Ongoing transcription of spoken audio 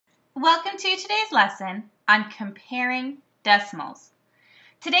Welcome to today's lesson on comparing decimals.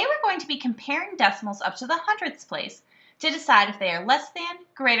 Today we're going to be comparing decimals up to the hundredths place to decide if they are less than,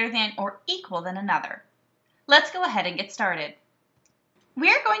 greater than, or equal than another. Let's go ahead and get started. We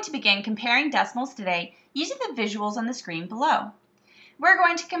are going to begin comparing decimals today using the visuals on the screen below. We're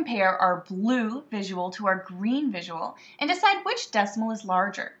going to compare our blue visual to our green visual and decide which decimal is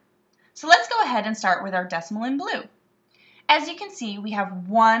larger. So let's go ahead and start with our decimal in blue. As you can see, we have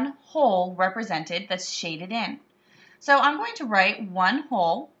one whole represented that's shaded in. So I'm going to write one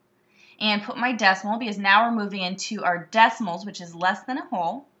whole and put my decimal because now we're moving into our decimals, which is less than a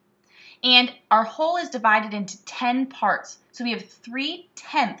whole. And our whole is divided into 10 parts. So we have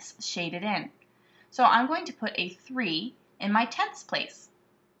 3/10ths shaded in. So I'm going to put a 3 in my tenths place.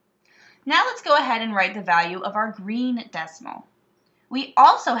 Now let's go ahead and write the value of our green decimal. We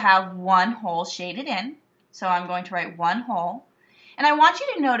also have one whole shaded in. So I'm going to write one whole. And I want you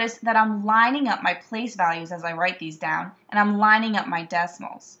to notice that I'm lining up my place values as I write these down, and I'm lining up my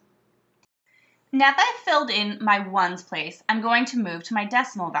decimals. Now that I've filled in my ones place, I'm going to move to my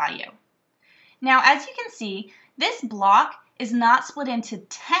decimal value. Now as you can see, this block is not split into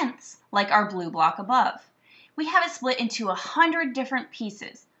tenths like our blue block above. We have it split into 100 different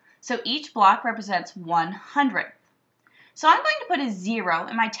pieces. So each block represents 1/100th. So I'm going to put a 0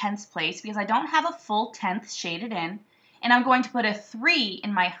 in my tenths place because I don't have a full tenth shaded in, and I'm going to put a 3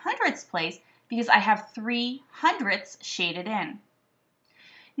 in my hundredths place because I have 3/100ths shaded in.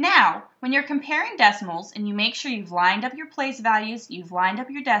 Now, when you're comparing decimals and you make sure you've lined up your place values, you've lined up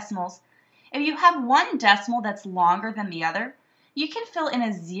your decimals, if you have one decimal that's longer than the other, you can fill in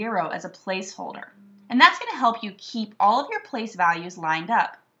a 0 as a placeholder, and that's going to help you keep all of your place values lined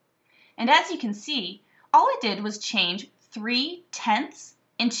up. And as you can see, all it did was change 3/10ths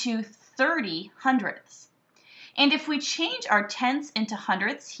into 30/100ths. And if we change our tenths into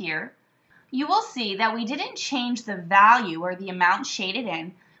hundredths here, you will see that we didn't change the value or the amount shaded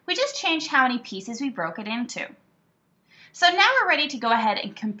in, we just changed how many pieces we broke it into. So now we're ready to go ahead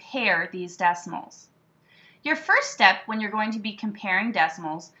and compare these decimals. Your first step when you're going to be comparing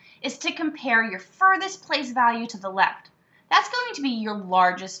decimals is to compare your furthest place value to the left. That's going to be your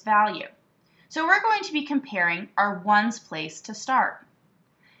largest value. So we're going to be comparing our ones place to start.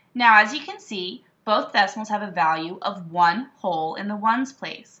 Now as you can see, both decimals have a value of one whole in the ones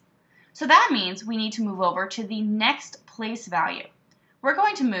place. So that means we need to move over to the next place value. We're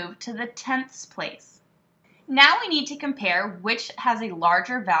going to move to the tenths place. Now we need to compare which has a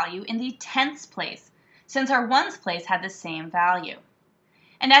larger value in the tenths place, since our ones place had the same value.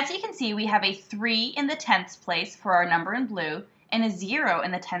 And as you can see, we have a 3 in the tenths place for our number in blue, and a 0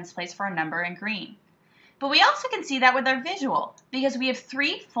 in the tenths place for our number in green. But we also can see that with our visual, because we have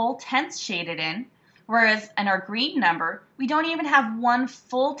 3 full tenths shaded in, whereas in our green number, we don't even have one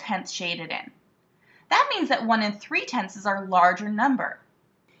full tenth shaded in. That means that 1 3/10ths is our larger number.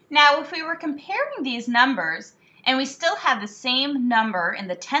 Now, if we were comparing these numbers, and we still had the same number in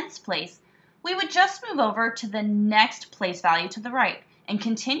the tenths place, we would just move over to the next place value to the right, and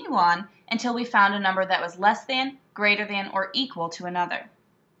continue on until we found a number that was less than, greater than, or equal to another.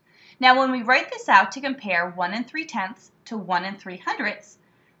 Now when we write this out to compare 1 3/10ths to 1 3/100ths,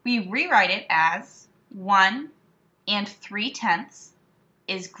 we rewrite it as 1 3/10ths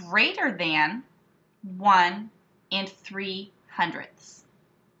is greater than 1 3/100ths.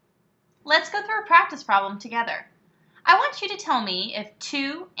 Let's go through a practice problem together. I want you to tell me if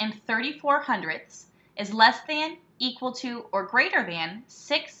 2 34/100ths is less than, equal to, or greater than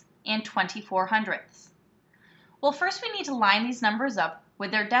 6 24/100ths. Well, first we need to line these numbers up with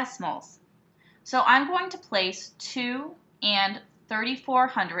their decimals. So I'm going to place 2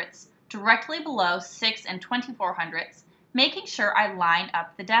 34/100ths directly below 6 24/100ths, making sure I line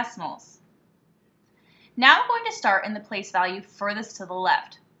up the decimals. Now I'm going to start in the place value furthest to the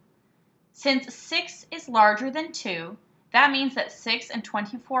left. Since 6 is larger than 2, that means that 6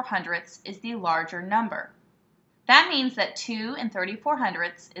 24/100ths is the larger number. That means that 2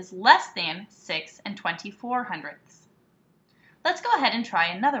 34/100ths is less than 6 24/100ths. Let's go ahead and try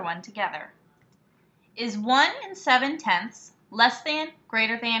another one together. Is 1 7/10ths less than,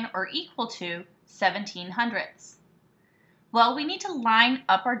 greater than, or equal to 17/100ths? Well, we need to line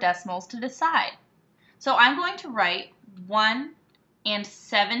up our decimals to decide. So I'm going to write 1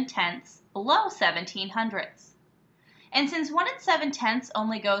 7/10ths below 17/100ths. And since 1 7/10ths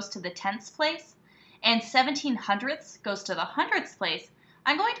only goes to the tenths place, and 17/100ths goes to the hundredths place,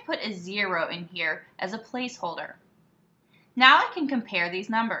 I'm going to put a 0 in here as a placeholder. Now I can compare these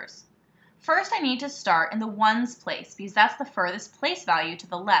numbers. First I need to start in the ones place because that's the furthest place value to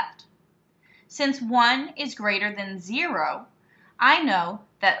the left. Since 1 is greater than 0, I know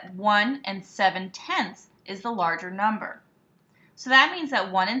that 1 7/10 is the larger number. So that means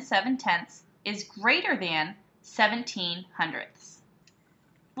that 1 7/10 is greater than 17/100.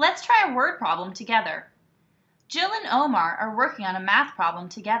 Let's try a word problem together. Jill and Omar are working on a math problem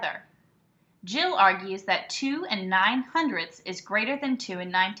together. Jill argues that 2 9/100 is greater than 2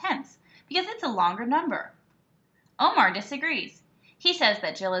 9/10 because it's a longer number. Omar disagrees. He says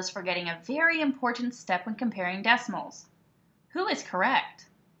that Jill is forgetting a very important step when comparing decimals. Who is correct?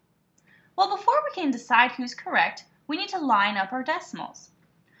 Well, before we can decide who's correct, we need to line up our decimals.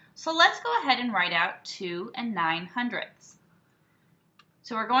 So let's go ahead and write out 2 9/100.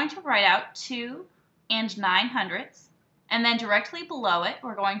 So we're going to write out 2 9/100, and then directly below it,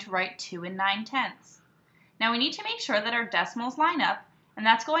 we're going to write 2 9/10. Now we need to make sure that our decimals line up, and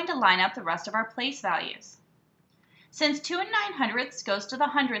that's going to line up the rest of our place values. Since 2 9/100 goes to the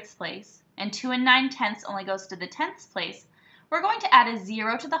hundredths place, and 2 9/10 only goes to the tenths place, we're going to add a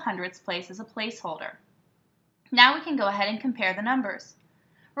 0 to the hundredths place as a placeholder. Now we can go ahead and compare the numbers.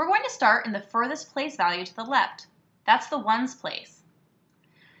 We're going to start in the furthest place value to the left. That's the ones place.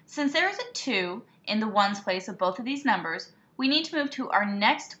 Since there is a 2 in the ones place of both of these numbers, we need to move to our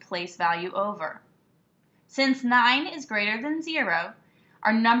next place value over. Since 9 is greater than 0,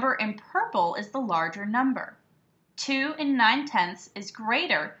 our number in purple is the larger number. 2 9/10 is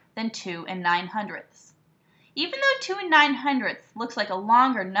greater than 2 9/100. Even though 2 9/100 looks like a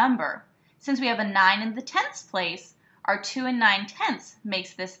longer number, since we have a 9 in the tenths place, our 2 9/10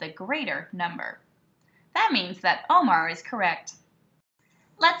 makes this the greater number. That means that Omar is correct.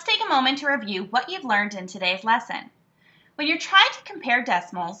 Let's take a moment to review what you've learned in today's lesson. When you're trying to compare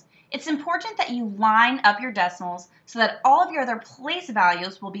decimals, it's important that you line up your decimals so that all of your other place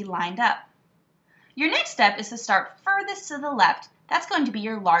values will be lined up. Your next step is to start furthest to the left. That's going to be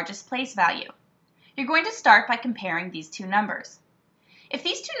your largest place value. You're going to start by comparing these two numbers. If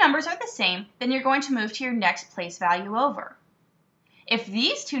these two numbers are the same, then you're going to move to your next place value over. If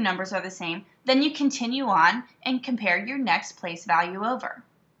these two numbers are the same, then you continue on and compare your next place value over.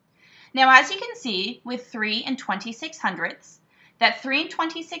 Now, as you can see with 3 26/100, that 3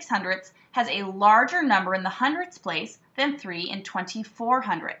 26/100 has a larger number in the hundredths place than 3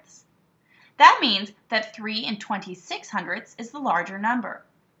 24/100. That means that 3 26/100 is the larger number.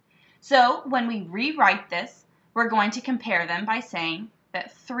 So when we rewrite this, we're going to compare them by saying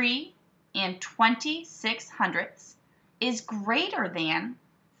that 3 26/100 is greater than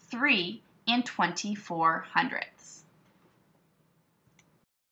 3 24/100.